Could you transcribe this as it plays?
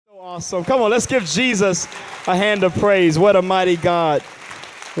Awesome. Come on, let's give Jesus a hand of praise. What a mighty God.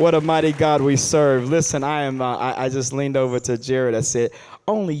 What a mighty God we serve. Listen, I just leaned over to Jared. I said,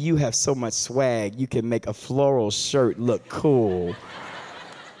 only you have so much swag, you can make a floral shirt look cool.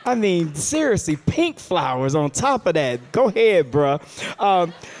 I mean, seriously, pink flowers on top of that. Go ahead,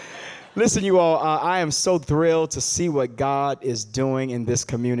 bruh. Listen, you all, I am so thrilled to see what God is doing in this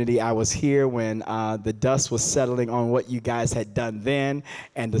community. I was here when the dust was settling on what you guys had done then,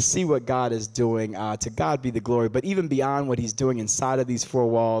 and to see what God is doing, to God be the glory. But even beyond what he's doing inside of these four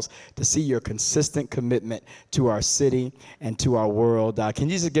walls, to see your consistent commitment to our city and to our world. Can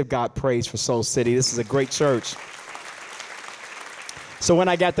you just give God praise for Soul City? This is a great church. So when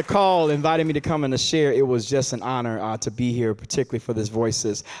I got the call inviting me to come and to share, it was just an honor to be here, particularly for this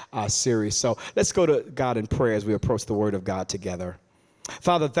Voices series. So let's go to God in prayer as we approach the Word of God together.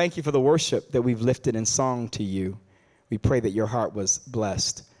 Father, thank you for the worship that we've lifted in song to you. We pray that your heart was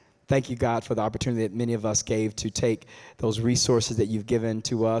blessed. Thank you, God, for the opportunity that many of us gave to take those resources that you've given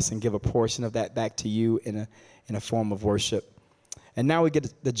to us and give a portion of that back to you in a form of worship. And now we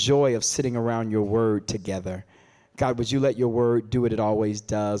get the joy of sitting around your Word together. God, would you let your word do what it always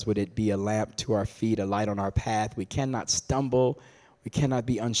does? Would it be a lamp to our feet, a light on our path? We cannot stumble. We cannot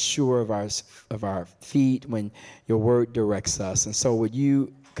be unsure of our feet when your word directs us. And so would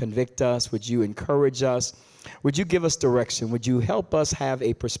you convict us? Would you encourage us? Would you give us direction? Would you help us have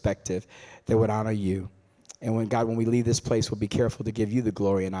a perspective that would honor you? And when we leave this place, we'll be careful to give you the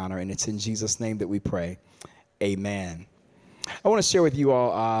glory and honor. And it's in Jesus' name that we pray. Amen. I want to share with you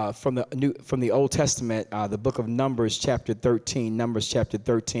all from the Old Testament, the book of Numbers chapter 13,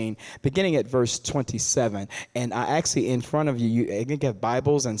 beginning at verse 27. And actually in front of you, you have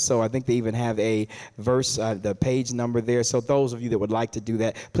Bibles, and so I think they even have a verse, the page number there. So those of you that would like to do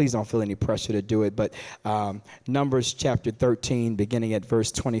that, please don't feel any pressure to do it. But Numbers chapter 13, beginning at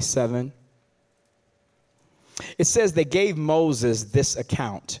verse 27. It says, they gave Moses this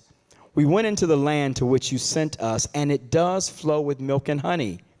account. We went into the land to which you sent us, and it does flow with milk and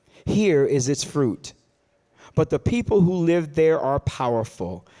honey. Here is its fruit. But the people who live there are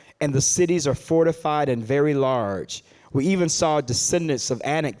powerful, and the cities are fortified and very large. We even saw descendants of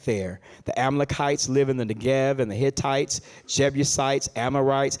Anak there. The Amalekites live in the Negev, and the Hittites, Jebusites,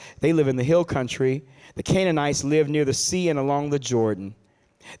 Amorites, they live in the hill country. The Canaanites live near the sea and along the Jordan.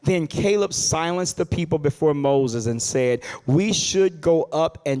 Then Caleb silenced the people before Moses and said, we should go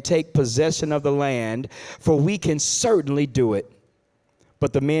up and take possession of the land, for we can certainly do it.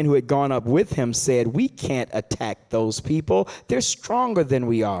 But the men who had gone up with him said, we can't attack those people. They're stronger than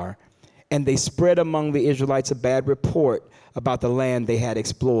we are. And they spread among the Israelites a bad report about the land they had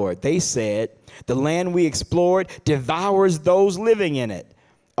explored. They said, the land we explored devours those living in it.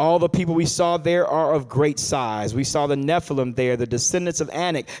 All the people we saw there are of great size. We saw the Nephilim there. The descendants of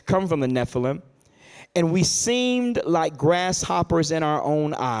Anak come from the Nephilim. And we seemed like grasshoppers in our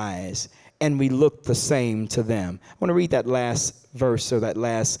own eyes, and we looked the same to them. I want to read that last verse or that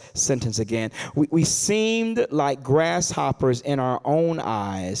last sentence again. We seemed like grasshoppers in our own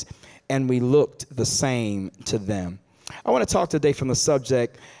eyes, and we looked the same to them. I want to talk today from the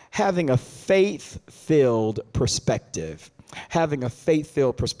subject, having a faith-filled perspective. Having a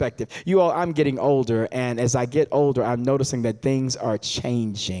faith-filled perspective. You all, I'm getting older, and as I get older, I'm noticing that things are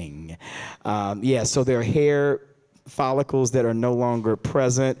changing. So there are hair follicles that are no longer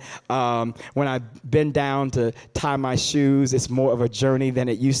present. When I bend down to tie my shoes, it's more of a journey than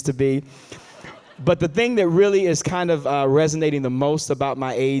it used to be. But the thing that really is kind of resonating the most about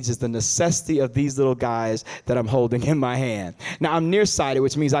my age is the necessity of these little guys that I'm holding in my hand. Now, I'm nearsighted,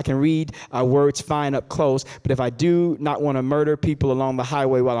 which means I can read words fine up close, but if I do not want to murder people along the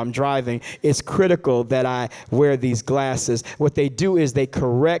highway while I'm driving, it's critical that I wear these glasses. What they do is they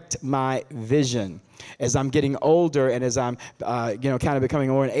correct my vision. As I'm getting older and as I'm, kind of becoming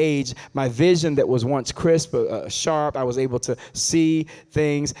more in age, my vision that was once crisp, sharp, I was able to see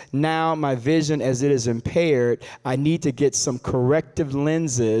things. Now my vision, as it is impaired, I need to get some corrective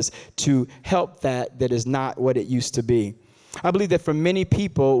lenses to help that is not what it used to be. I believe that for many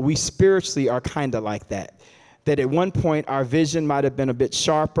people, we spiritually are kind of like that. That at one point our vision might have been a bit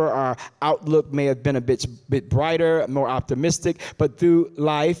sharper, our outlook may have been a bit brighter, more optimistic, but through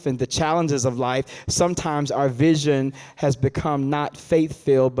life and the challenges of life, sometimes our vision has become not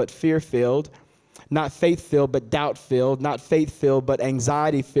faith-filled but fear-filled, not faith-filled but doubt-filled, not faith-filled but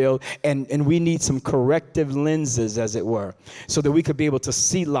anxiety-filled, and we need some corrective lenses, as it were, so that we could be able to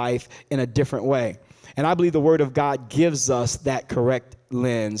see life in a different way. And I believe the Word of God gives us that correct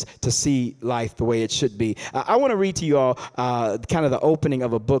lens to see life the way it should be. I want to read to you all kind of the opening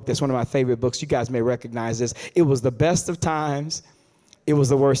of a book that's one of my favorite books. You guys may recognize this. It was the best of times. it was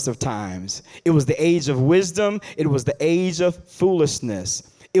the worst of times. It was the age of wisdom. It was the age of foolishness.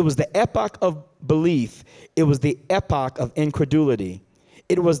 It was the epoch of belief. It was the epoch of incredulity.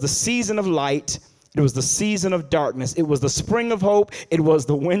 It was the season of light. It was the season of darkness. It was the spring of hope. It was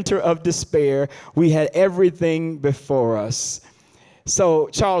the winter of despair. We had everything before us. So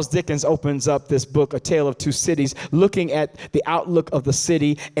Charles Dickens opens up this book, A Tale of Two Cities, looking at the outlook of the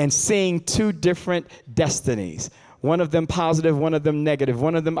city and seeing two different destinies. One of them positive, one of them negative,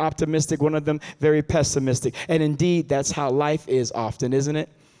 one of them optimistic, one of them very pessimistic. And indeed, that's how life is often, isn't it?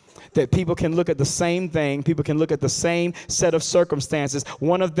 That people can look at the same thing, people can look at the same set of circumstances,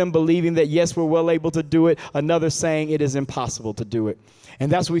 one of them believing that, yes, we're well able to do it, another saying it is impossible to do it.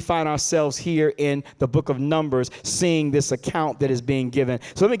 And that's where we find ourselves here in the book of Numbers, seeing this account that is being given.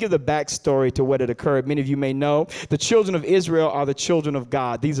 So let me give the backstory to what had occurred. Many of you may know the children of Israel are the children of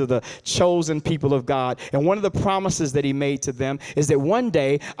God. These are the chosen people of God. And one of the promises that he made to them is that one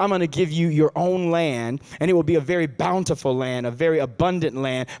day I'm going to give you your own land, and it will be a very bountiful land, a very abundant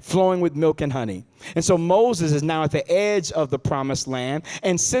land, flowing with milk and honey. And so Moses is now at the edge of the promised land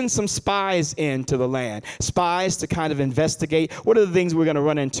and sends some spies into the land. Spies to kind of investigate what are the things we're going to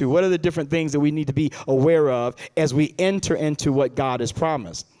run into? What are the different things that we need to be aware of as we enter into what God has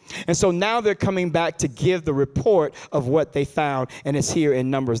promised? And so now they're coming back to give the report of what they found. And it's here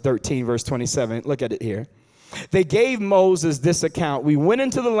in Numbers 13, verse 27. Look at it here. They gave Moses this account. We went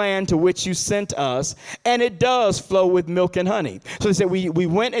into the land to which you sent us, and it does flow with milk and honey. So they said, we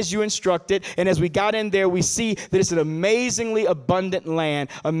went as you instructed, and as we got in there, we see that it's an amazingly abundant land,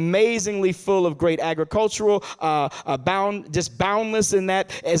 amazingly full of great agricultural, boundless in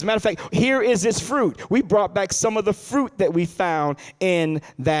that. As a matter of fact, here is its fruit. We brought back some of the fruit that we found in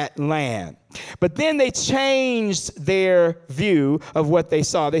that land. But then they changed their view of what they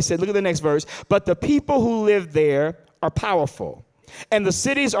saw. They said, look at the next verse. But the people who live there are powerful, and the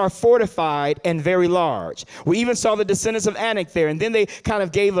cities are fortified and very large. We even saw the descendants of Anak there. And then they kind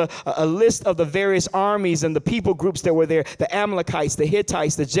of gave a list of the various armies and the people groups that were there, the Amalekites, the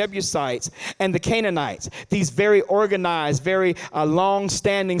Hittites, the Jebusites, and the Canaanites. These very organized, very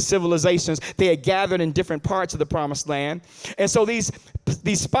long-standing civilizations, they had gathered in different parts of the promised land. And so these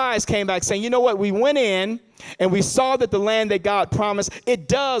spies came back saying, you know what, we went in and we saw that the land that God promised, it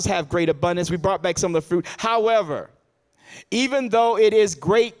does have great abundance. We brought back some of the fruit. However, even though it is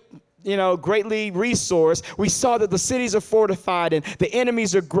greatly resourced, we saw that the cities are fortified and the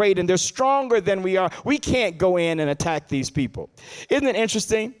enemies are great and they're stronger than we are. We can't go in and attack these people. Isn't it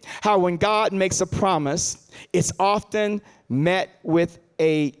interesting how when God makes a promise, it's often met with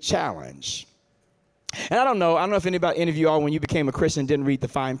a challenge? And I don't know if any of you all, when you became a Christian, didn't read the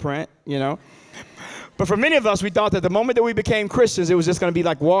fine print, But for many of us, we thought that the moment that we became Christians, it was just going to be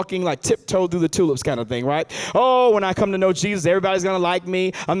like walking, like tiptoe through the tulips kind of thing, right? Oh, when I come to know Jesus, everybody's going to like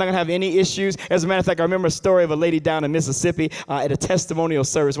me. I'm not going to have any issues. As a matter of fact, I remember a story of a lady down in Mississippi at a testimonial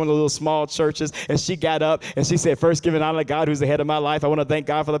service, one of the little small churches, and she got up and she said, first giving honor to God who's the head of my life. I want to thank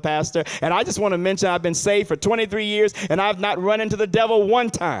God for the pastor. And I just want to mention I've been saved for 23 years, and I've not run into the devil one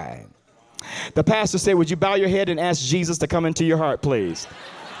time. The pastor said, would you bow your head and ask Jesus to come into your heart, please?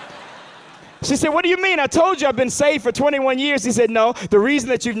 She said, what do you mean? I told you I've been saved for 21 years. He said, no, the reason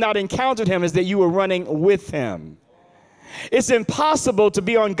that you've not encountered him is that you were running with him. It's impossible to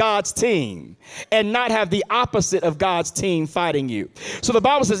be on God's team and not have the opposite of God's team fighting you. So the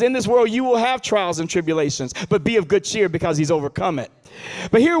Bible says, in this world you will have trials and tribulations, but be of good cheer because he's overcome it.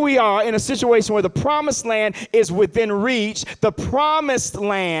 But here we are in a situation where the promised land is within reach, the promised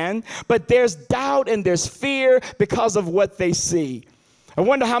land, but there's doubt and there's fear because of what they see. I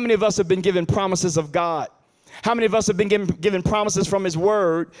wonder how many of us have been given promises of God. How many of us have been given promises from his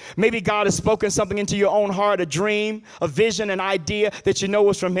word? Maybe God has spoken something into your own heart, a dream, a vision, an idea that you know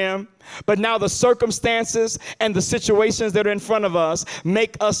was from him. But now the circumstances and the situations that are in front of us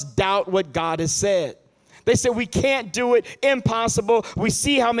make us doubt what God has said. They said, we can't do it, impossible. We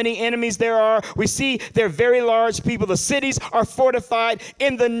see how many enemies there are. We see they're very large people. The cities are fortified.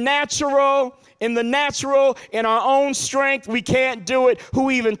 In the natural, in our own strength, we can't do it.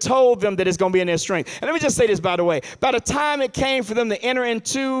 Who even told them that it's going to be in their strength? And let me just say this, by the way. By the time it came for them to enter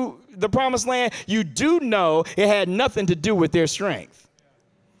into the promised land, you do know it had nothing to do with their strength.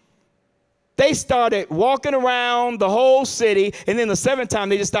 They started walking around the whole city, and then the seventh time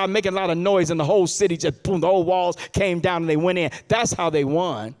they just started making a lot of noise, and the whole city just boom, the whole walls came down and they went in. That's how they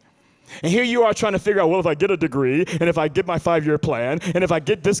won. And here you are trying to figure out, well, if I get a degree, and if I get my 5-year plan, and if I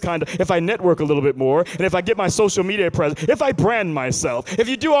get this if I network a little bit more, and if I get my social media presence, if I brand myself, if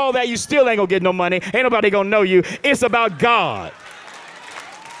you do all that, you still ain't gonna get no money. Ain't nobody gonna know you. It's about God.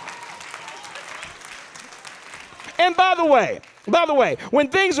 And by the way, when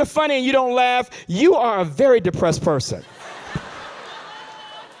things are funny and you don't laugh, you are a very depressed person.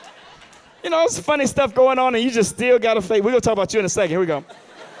 You know, it's funny stuff going on and you just still got to fake. We're going to talk about you in a second. Here we go.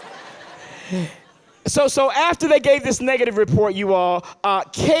 So after they gave this negative report, you all,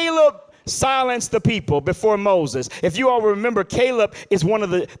 Caleb silenced the people before Moses. If you all remember, Caleb is one of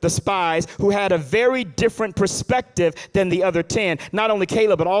the spies who had a very different perspective than the other 10. Not only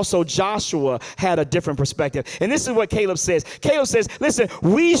Caleb, but also Joshua had a different perspective. And this is what Caleb says. Caleb says, listen,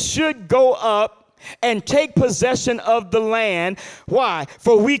 we should go up and take possession of the land. Why?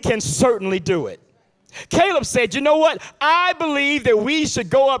 For we can certainly do it. Caleb said, you know what? I believe that we should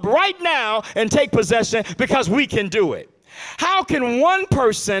go up right now and take possession because we can do it. How can one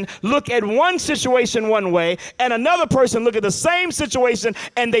person look at one situation one way and another person look at the same situation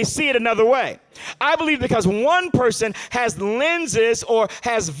and they see it another way? I believe because one person has lenses or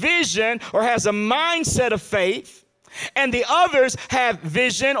has vision or has a mindset of faith, and the others have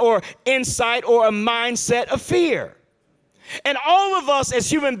vision or insight or a mindset of fear. And all of us as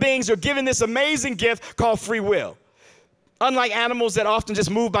human beings are given this amazing gift called free will. Unlike animals that often just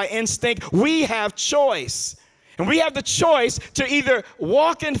move by instinct, we have choice. And we have the choice to either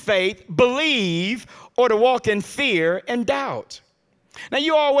walk in faith, believe, or to walk in fear and doubt. Now,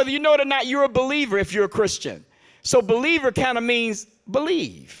 you all, whether you know it or not, you're a believer if you're a Christian. So believer kind of means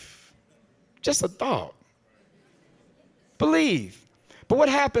believe. Just a thought. Believe. But what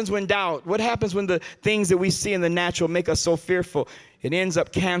happens when doubt? What happens when the things that we see in the natural make us so fearful? It ends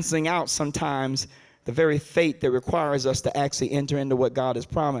up canceling out sometimes the very faith that requires us to actually enter into what God has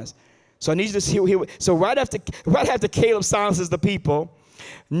promised. So I need you to see. So right after Caleb silences the people,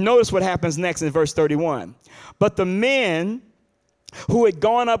 notice what happens next in verse 31. But the men who had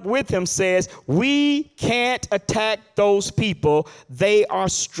gone up with him says, we can't attack those people. They are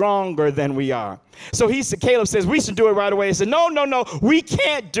stronger than we are. So Caleb says, we should do it right away. He said, no, we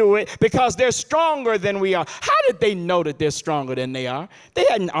can't do it because they're stronger than we are. How did they know that they're stronger than they are? They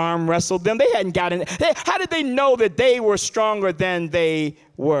hadn't arm wrestled them. They hadn't gotten. How did they know that they were stronger than they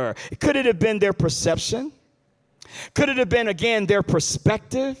were? Could it have been their perception? Could it have been, again, their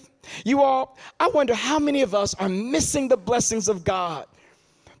perspective? You all, I wonder how many of us are missing the blessings of God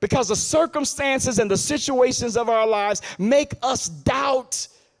because the circumstances and the situations of our lives make us doubt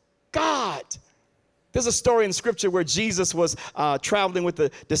God. There's a story in Scripture where Jesus was traveling with the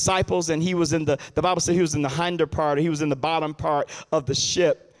disciples, and he was the Bible said he was in the hinder part, or he was in the bottom part of the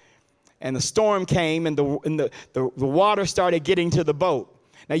ship. And the storm came, and the water started getting to the boat.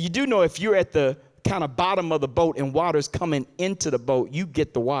 Now, you do know if you're at the kind of bottom of the boat and water's coming into the boat, you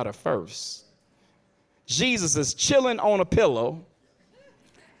get the water first. Jesus is chilling on a pillow,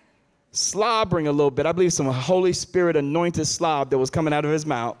 slobbering a little bit. I believe some Holy Spirit anointed slob that was coming out of his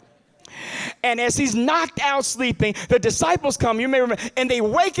mouth. And as he's knocked out sleeping, the disciples come, you may remember, and they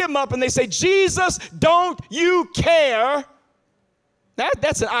wake him up and they say, Jesus, don't you care?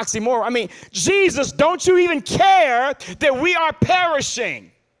 That's an oxymoron. I mean, Jesus, don't you even care that we are perishing?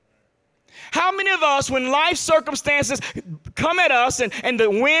 How many of us, when life circumstances come at us and the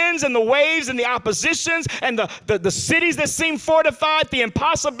winds and the waves and the oppositions and the cities that seem fortified, the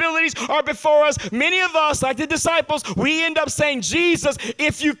impossibilities are before us, many of us, like the disciples, we end up saying, Jesus,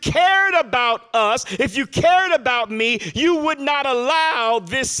 if you cared about us, if you cared about me, you would not allow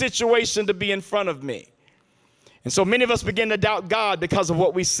this situation to be in front of me. And so many of us begin to doubt God because of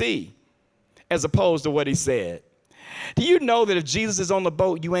what we see as opposed to what he said. Do you know that if Jesus is on the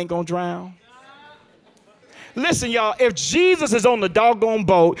boat, you ain't gonna drown? Listen, y'all, if Jesus is on the doggone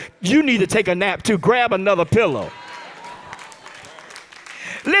boat, you need to take a nap too. Grab another pillow.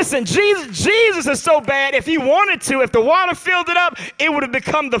 Listen, Jesus is so bad, if he wanted to, if the water filled it up, it would have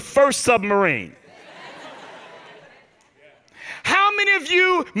become the first submarine. How many of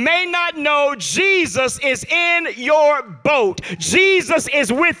you may not know Jesus is in your boat? Jesus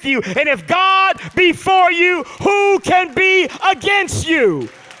is with you. And if God be for you, who can be against you?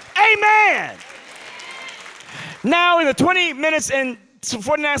 Amen. Now, in the 20 minutes and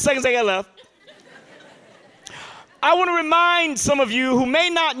 49 seconds I got left, I want to remind some of you who may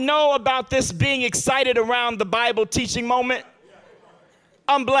not know about this being excited around the Bible teaching moment.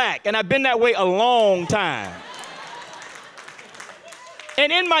 I'm black, and I've been that way a long time.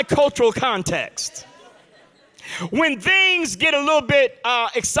 And in my cultural context, when things get a little bit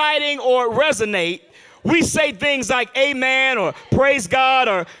exciting or resonate, we say things like amen or praise God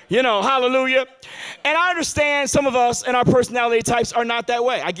or, hallelujah. And I understand some of us and our personality types are not that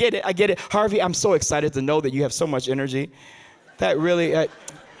way. I get it. Harvey, I'm so excited to know that you have so much energy. That really,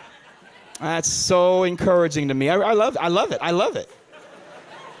 that's so encouraging to me. I love it.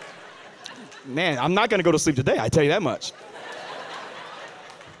 Man, I'm not going to go to sleep today, I tell you that much.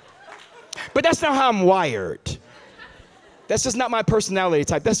 But that's not how I'm wired. That's just not my personality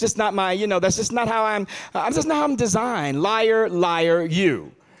type. That's just not my, that's just not how I'm just not how I'm designed. Liar, liar,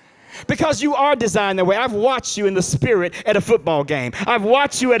 you. Because you are designed that way. I've watched you in the spirit at a football game. I've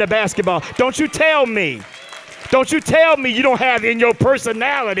watched you at a basketball. Don't you tell me you don't have in your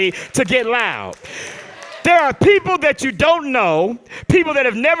personality to get loud. There are people that you don't know, people that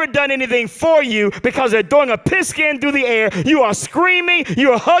have never done anything for you because they're throwing a pigskin through the air. You are screaming,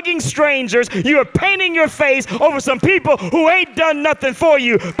 you are hugging strangers, you are painting your face over some people who ain't done nothing for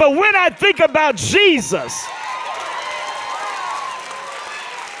you. But when I think about Jesus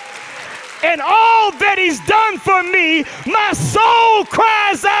and all that he's done for me, my soul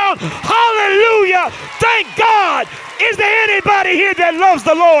cries out, hallelujah, thank God. Is there anybody here that loves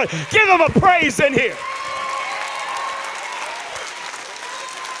the Lord? Give him a praise in here.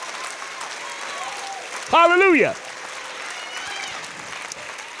 Hallelujah.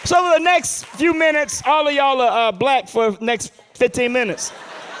 So for the next few minutes, all of y'all are black for the next 15 minutes.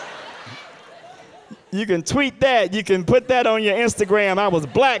 You can tweet that. You can put that on your Instagram. I was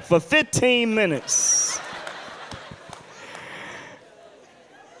black for 15 minutes.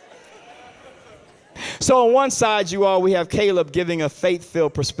 So on one side, you all, we have Caleb giving a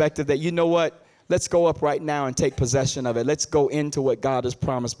faith-filled perspective that, you know what? Let's go up right now and take possession of it. Let's go into what God has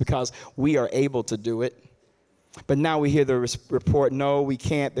promised because we are able to do it. But now we hear the report, no, we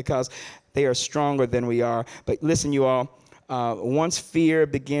can't because they are stronger than we are. But listen, you all, once fear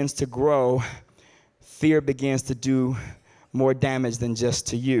begins to grow, fear begins to do more damage than just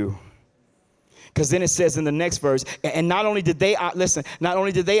to you. Because then it says in the next verse, and not only did they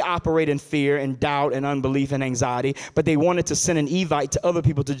operate in fear and doubt and unbelief and anxiety, but they wanted to send an Evite to other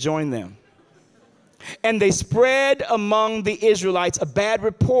people to join them. And they spread among the Israelites a bad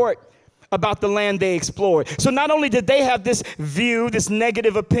report about the land they explored. So not only did they have this view, this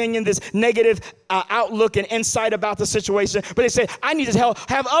negative opinion, this negative outlook and insight about the situation, but they said, I need to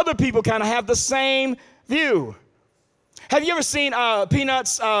have other people kind of have the same view. Have you ever seen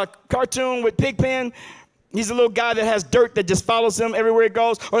Peanuts cartoon with Pigpen? He's a little guy that has dirt that just follows him everywhere he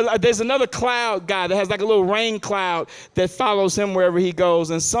goes. Or there's another cloud guy that has like a little rain cloud that follows him wherever he goes.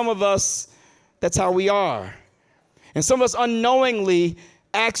 And some of us, that's how we are. And some of us unknowingly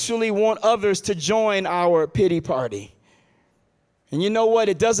actually want others to join our pity party. And you know what?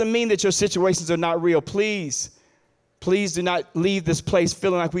 It doesn't mean that your situations are not real. Please do not leave this place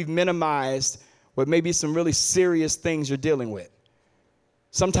feeling like we've minimized what may be some really serious things you're dealing with.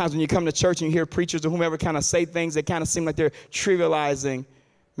 Sometimes when you come to church and you hear preachers or whomever kind of say things that kind of seem like they're trivializing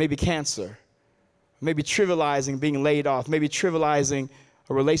maybe cancer, maybe trivializing being laid off, maybe trivializing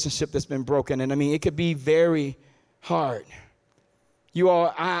a relationship that's been broken. And I mean, it could be very hard. You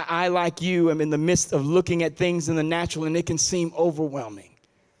all, I like you, am in the midst of looking at things in the natural and it can seem overwhelming.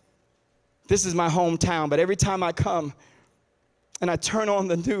 This is my hometown, but every time I come and I turn on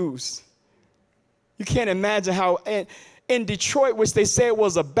the news, you can't imagine how in Detroit, which they said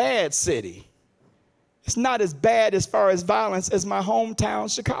was a bad city, it's not as bad as far as violence as my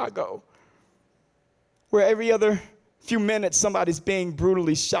hometown, Chicago, where every other few minutes somebody's being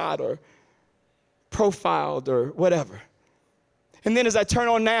brutally shot or profiled or whatever. And then as I turn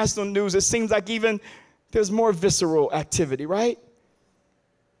on national news, it seems like even there's more visceral activity, right?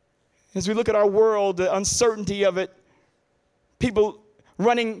 As we look at our world, the uncertainty of it, people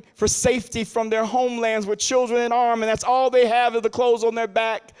running for safety from their homelands with children in arms, and that's all they have is the clothes on their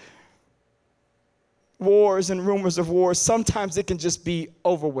back. Wars and rumors of wars, sometimes it can just be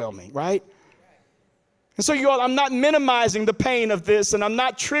overwhelming, right? And so you all, I'm not minimizing the pain of this, and I'm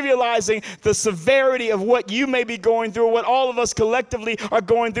not trivializing the severity of what you may be going through, what all of us collectively are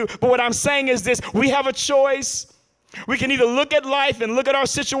going through. But what I'm saying is this: we have a choice. We can either look at life and look at our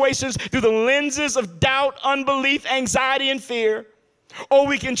situations through the lenses of doubt, unbelief, anxiety, and fear, or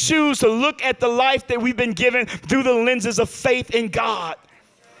we can choose to look at the life that we've been given through the lenses of faith in God.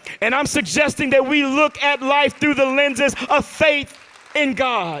 And I'm suggesting that we look at life through the lenses of faith in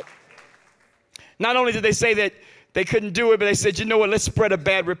God. Not only did they say that they couldn't do it, but they said, you know what, let's spread a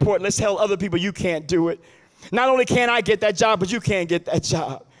bad report. Let's tell other people you can't do it. Not only can I get that job, but you can't get that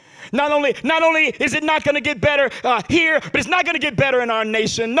job. Not only is it not going to get better here, but it's not going to get better in our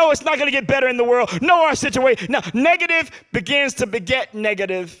nation. No, it's not going to get better in the world. No, our situation. Now, negative begins to beget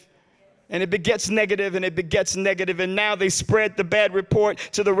negative. And it begets negative, and it begets negative. And now they spread the bad report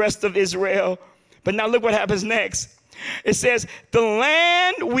to the rest of Israel. But now look what happens next. It says, the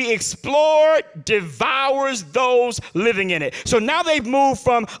land we explored devours those living in it. So now they've moved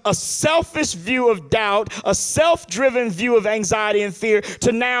from a selfish view of doubt, a self-driven view of anxiety and fear,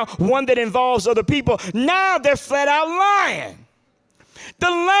 to now one that involves other people. Now they're flat out lying.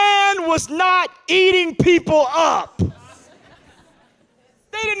 The land was not eating people up.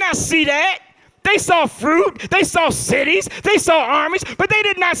 They did not see that. They saw fruit, they saw cities, they saw armies, but they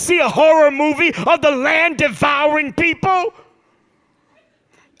did not see a horror movie of the land devouring people.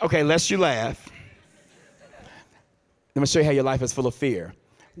 Okay, lest you laugh, let me show you how your life is full of fear.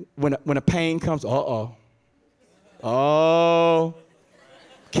 When a pain comes,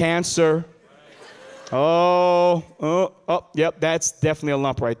 cancer. Yep, that's definitely a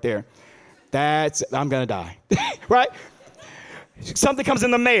lump right there. I'm gonna die, right? Something comes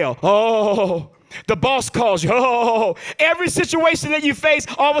in the mail. The boss calls you. Every situation that you face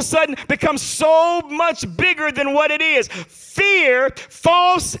all of a sudden becomes so much bigger than what it is. Fear,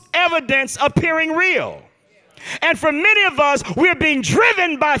 false evidence appearing real. And for many of us, we're being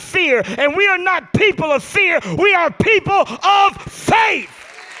driven by fear, and we are not people of fear. We are people of faith.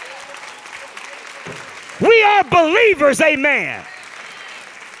 We are believers, amen.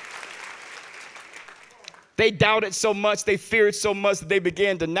 They doubted so much, they feared so much that they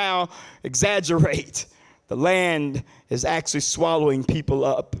began to now exaggerate. The land is actually swallowing people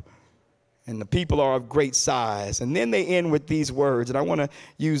up, and the people are of great size. And then they end with these words, and I want to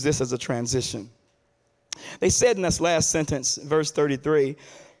use this as a transition. They said in this last sentence, verse 33,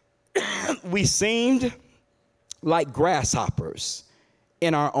 we seemed like grasshoppers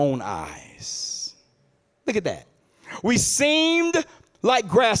in our own eyes. Look at that. We seemed like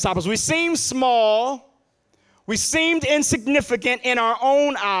grasshoppers. We seemed small. We seemed insignificant in our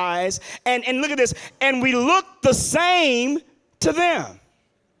own eyes, and look at this, and we looked the same to them,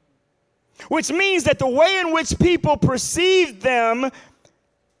 which means that the way in which people perceived them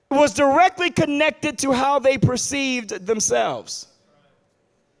was directly connected to how they perceived themselves.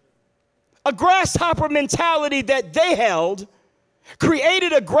 A grasshopper mentality that they held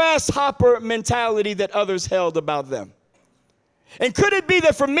created a grasshopper mentality that others held about them. And could it be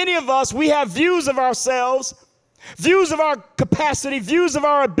that for many of us, we have views of ourselves, views of our capacity, views of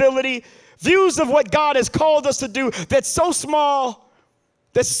our ability, views of what God has called us to do that's so small,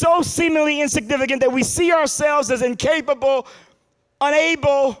 that's so seemingly insignificant that we see ourselves as incapable,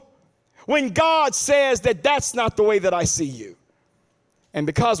 unable, when God says that that's not the way that I see you. And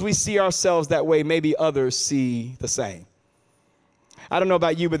because we see ourselves that way, maybe others see the same. I don't know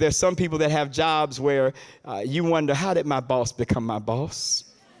about you, but there's some people that have jobs where you wonder, how did my boss become my boss?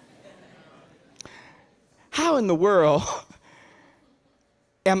 How in the world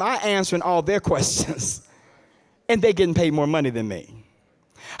am I answering all their questions and they getting paid more money than me?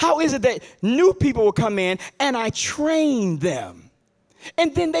 How is it that new people will come in and I train them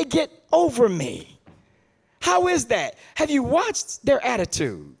and then they get over me? How is that? Have you watched their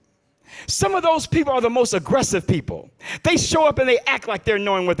attitude? Some of those people are the most aggressive people. They show up and they act like they're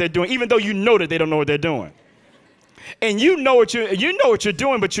knowing what they're doing, even though you know that they don't know what they're doing. And you know what you're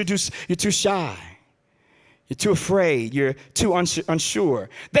doing, but you're too shy. You're too afraid. You're too unsure.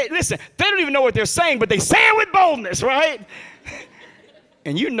 They don't even know what they're saying, but they say it with boldness, right?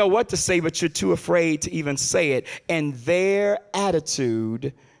 And you know what to say, but you're too afraid to even say it. And their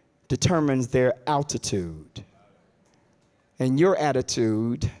attitude determines their altitude. And your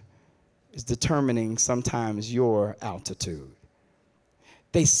attitude is determining sometimes your altitude.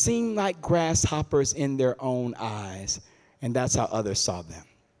 They seem like grasshoppers in their own eyes, and that's how others saw them.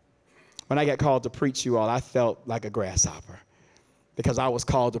 When I got called to preach, you all, I felt like a grasshopper because I was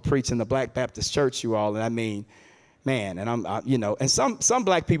called to preach in the Black Baptist Church, you all, and I mean, man, and and some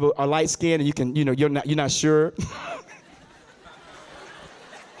black people are light-skinned, and you're not sure.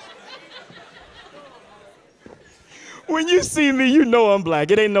 When you see me, you know I'm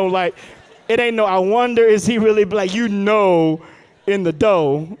black. It ain't no I wonder, is he really black? You know in the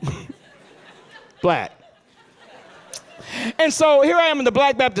dough, black. And so here I am in the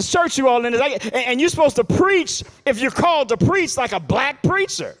Black Baptist Church, you all, and you're supposed to preach, if you're called to preach, like a black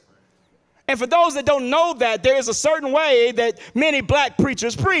preacher. And for those that don't know that, there is a certain way that many black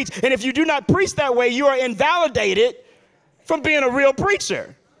preachers preach. And if you do not preach that way, you are invalidated from being a real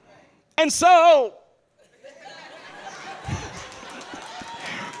preacher. And so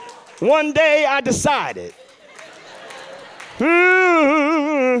one day I decided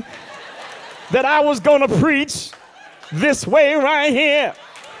that I was going to preach this way right here.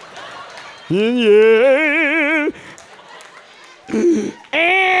 Yeah.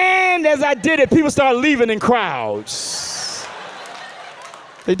 And as I did it, people started leaving in crowds.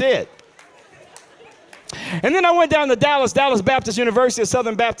 They did. And then I went down to Dallas Baptist University, a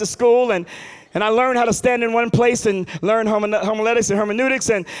Southern Baptist school, and I learned how to stand in one place and learn homiletics and hermeneutics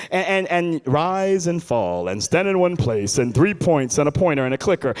and rise and fall and stand in one place and 3 points and a pointer and a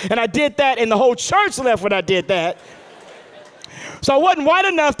clicker. And I did that, and the whole church left when I did that. So I wasn't white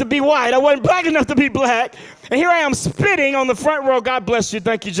enough to be white. I wasn't black enough to be black. And here I am spitting on the front row. God bless you.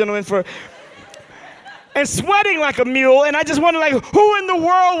 Thank you, gentlemen, for... and sweating like a mule. And I just wondered, like, who in the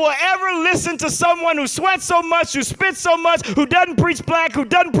world will ever listen to someone who sweats so much, who spits so much, who doesn't preach black, who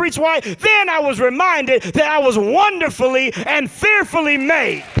doesn't preach white? Then I was reminded that I was wonderfully and fearfully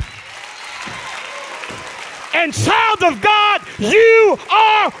made. And child of God, you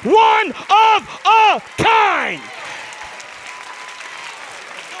are one of a kind.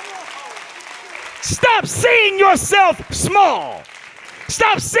 Stop seeing yourself small.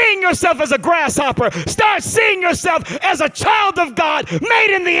 Stop seeing yourself as a grasshopper. Start seeing yourself as a child of God,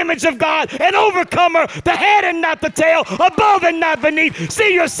 made in the image of God, an overcomer, the head and not the tail, above and not beneath.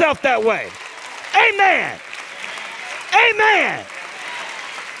 See yourself that way. Amen. Amen.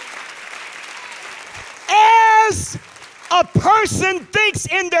 As a person thinks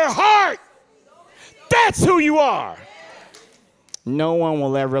in their heart, that's who you are. No one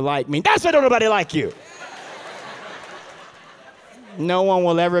will ever like me. That's why don't nobody like you. No one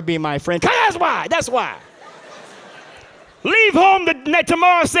will ever be my friend. That's why. That's why. Leave home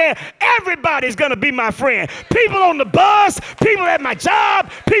tomorrow saying, everybody's going to be my friend. People on the bus, people at my job,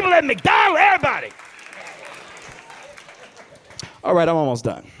 people at McDonald's, everybody. All right, I'm almost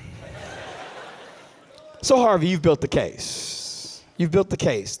done. So, Harvey, you've built the case. You've built the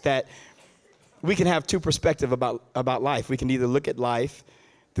case that we can have two perspectives about life. We can either look at life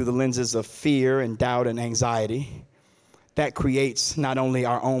through the lenses of fear and doubt and anxiety. That creates not only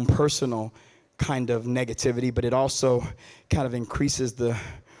our own personal kind of negativity, but it also kind of increases the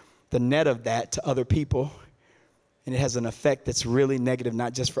net of that to other people. And it has an effect that's really negative,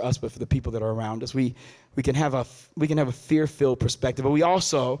 not just for us, but for the people that are around us. We can have a fear-filled perspective, but we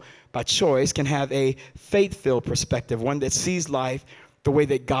also, by choice, can have a faith-filled perspective, one that sees life the way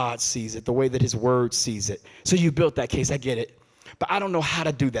that God sees it, the way that his word sees it. So you built that case, I get it. But I don't know how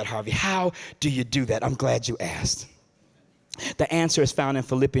to do that, Harvey. How do you do that? I'm glad you asked. The answer is found in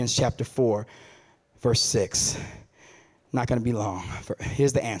Philippians chapter 4, verse 6. Not going to be long.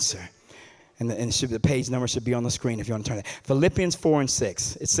 Here's the answer. And the page number should be on the screen if you want to turn it. Philippians 4 and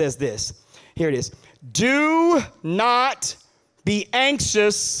 6. It says this. Here it is. Do not be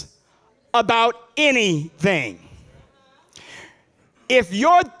anxious about anything. If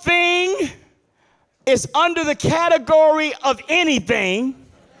your thing is under the category of anything,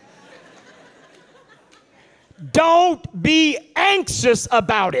 don't be anxious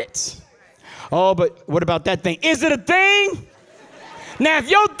about it. Oh, but what about that thing? Is it a thing? Now, if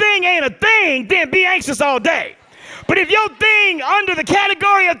your thing ain't a thing, then be anxious all day. But if your thing under the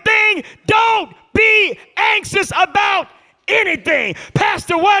category of thing, don't be anxious about anything.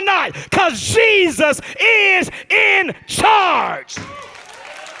 Pastor, why not? Because Jesus is in charge.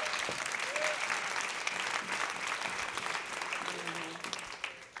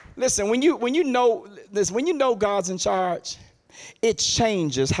 Listen, when you know God's in charge, it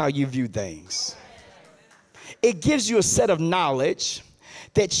changes how you view things. It gives you a set of knowledge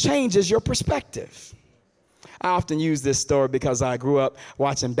that changes your perspective. I often use this story because I grew up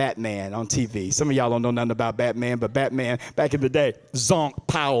watching Batman on TV. Some of y'all don't know nothing about Batman, but Batman, back in the day, Zonk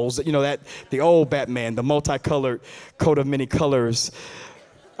Powell's, the old Batman, the multicolored coat of many colors,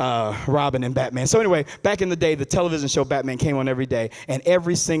 Robin and Batman. So anyway, back in the day, the television show Batman came on every day, and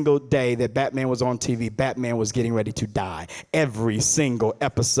every single day that Batman was on TV, Batman was getting ready to die. Every single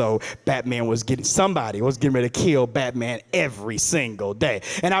episode, somebody was getting ready to kill Batman every single day.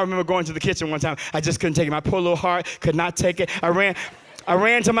 And I remember going to the kitchen one time. I just couldn't take it. My poor little heart could not take it. I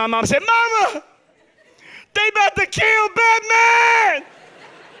ran to my mom and said, "Mama, they about to kill Batman!"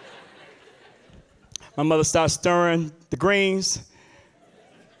 My mother started stirring the greens.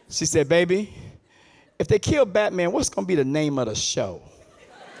 She said, "Baby, if they kill Batman, what's going to be the name of the show?"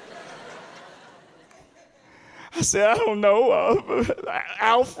 I said, "I don't know,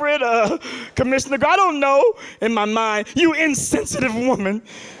 Alfred, Commissioner, I don't know." In my mind, you insensitive woman.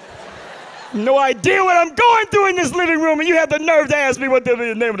 No idea what I'm going through in this living room, and you have the nerve to ask me what the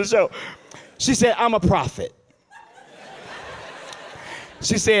name of the show. She said, "I'm a prophet."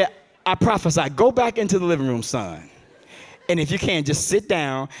 She said, "I prophesy. Go back into the living room, son. And if you can, just sit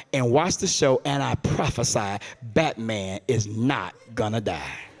down and watch the show, and I prophesy Batman is not gonna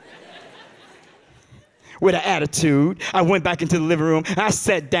die." with an attitude. I went back into the living room. I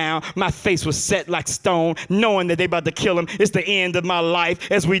sat down. My face was set like stone, knowing that they about to kill him. It's the end of my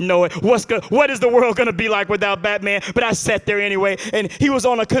life as we know it. What is the world going to be like without Batman? But I sat there anyway, and he was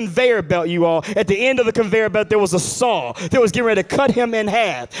on a conveyor belt, you all. At the end of the conveyor belt, there was a saw that was getting ready to cut him in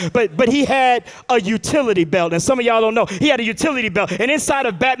half. But he had a utility belt, and some of y'all don't know. He had a utility belt, and inside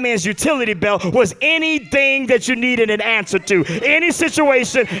of Batman's utility belt was anything that you needed an answer to. Any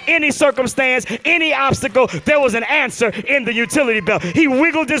situation, any circumstance, any obstacle, there was an answer in the utility belt. He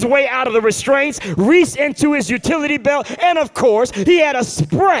wiggled his way out of the restraints, reached into his utility belt, and of course, he had a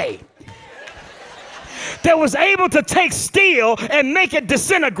spray that was able to take steel and make it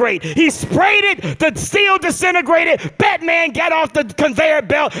disintegrate. He sprayed it, the steel disintegrated, Batman got off the conveyor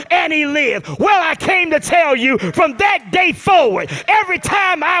belt, and he lived. Well, I came to tell you, from that day forward, every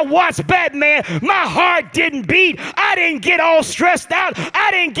time I watched Batman, my heart didn't beat. I didn't get all stressed out.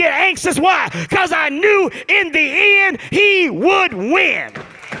 I didn't get anxious. Why? Because I knew in the end he would win.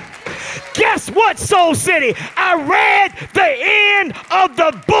 Guess what, Soul City? I read the end of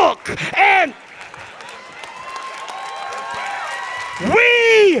the book, and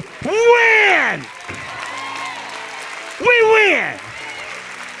we win. We win.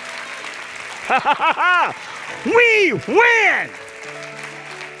 We win.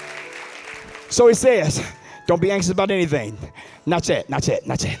 So he says, don't be anxious about anything. Not yet, not yet,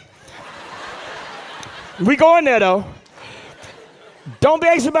 not yet. We go in there though. Don't be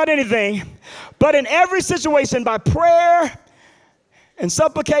anxious about anything, but in every situation by prayer and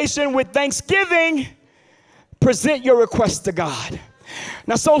supplication with thanksgiving, present your requests to God.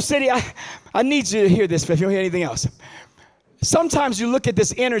 Now, Soul City, I need you to hear this if you don't hear anything else. Sometimes you look at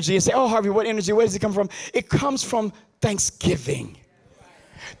this energy and say, oh, Harvey, what energy? Where does it come from? It comes from thanksgiving.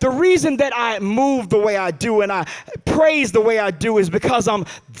 The reason that I move the way I do and I praise the way I do is because I'm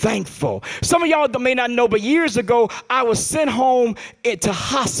thankful. Some of y'all may not know, but years ago, I was sent home into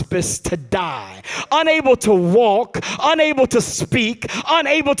hospice to die. Unable to walk, unable to speak,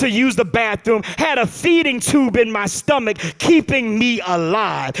 unable to use the bathroom, had a feeding tube in my stomach keeping me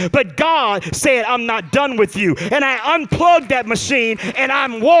alive. But God said, I'm not done with you. And I unplugged that machine and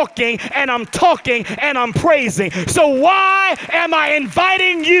I'm walking and I'm talking and I'm praising. So why am I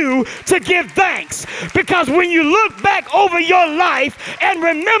inviting you to give thanks? Because when you look back over your life and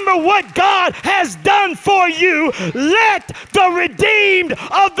remember what God has done for you, let the redeemed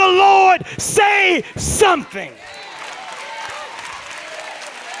of the Lord say something.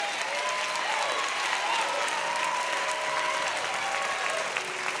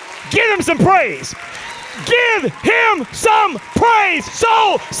 Give him some praise. Give him some praise.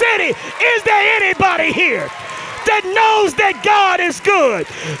 Soul City, is there anybody here that knows that God is good?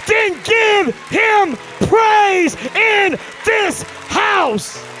 Then give him praise in this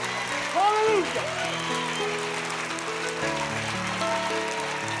house. Hallelujah.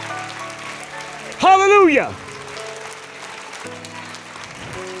 Hallelujah.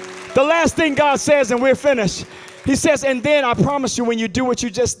 The last thing God says, and we're finished. He says, and then I promise you, when you do what you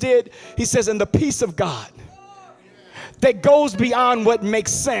just did, he says, and the peace of God that goes beyond what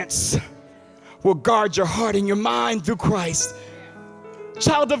makes sense will guard your heart and your mind through Christ.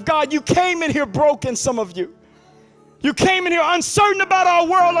 Child of God, you came in here broken, some of you. You came in here uncertain about our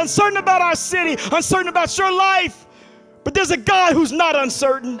world, uncertain about our city, uncertain about your life. But there's a God who's not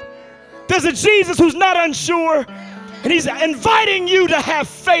uncertain. There's a Jesus who's not unsure. And he's inviting you to have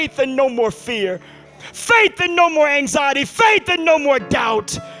faith and no more fear. Faith and no more anxiety. Faith and no more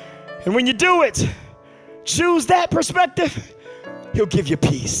doubt. And when you do it, choose that perspective, he'll give you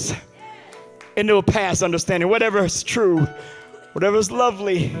peace. And it'll pass understanding. Whatever is true, whatever is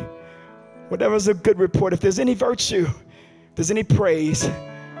lovely, whatever is a good report, if there's any virtue, if there's any praise,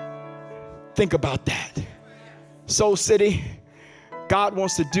 think about that. Soul City, God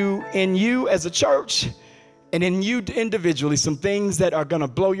wants to do in you as a church and in you individually some things that are going to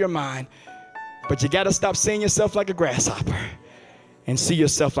blow your mind. But you got to stop seeing yourself like a grasshopper and see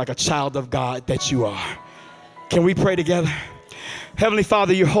yourself like a child of God that you are. Can we pray together? Heavenly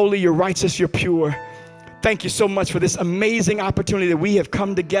Father, you're holy, you're righteous, you're pure. Thank you so much for this amazing opportunity that we have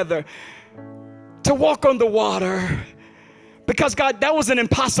come together to walk on the water. Because God, that was an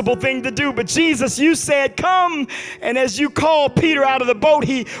impossible thing to do. But Jesus, you said, come. And as you called Peter out of the boat,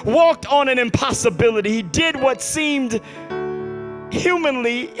 he walked on an impossibility. He did what seemed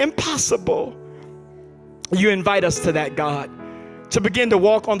humanly impossible. You invite us to that, God, to begin to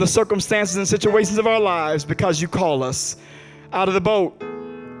walk on the circumstances and situations of our lives because you call us out of the boat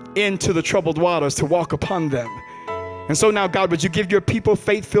into the troubled waters to walk upon them. And so now, God, would you give your people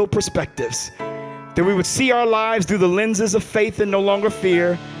faith-filled perspectives, that we would see our lives through the lenses of faith and no longer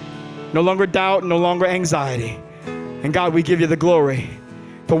fear, no longer doubt, no longer anxiety. And God, we give you the glory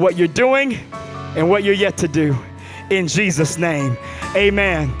for what you're doing and what you're yet to do. In Jesus' name,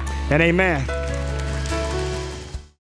 amen and amen.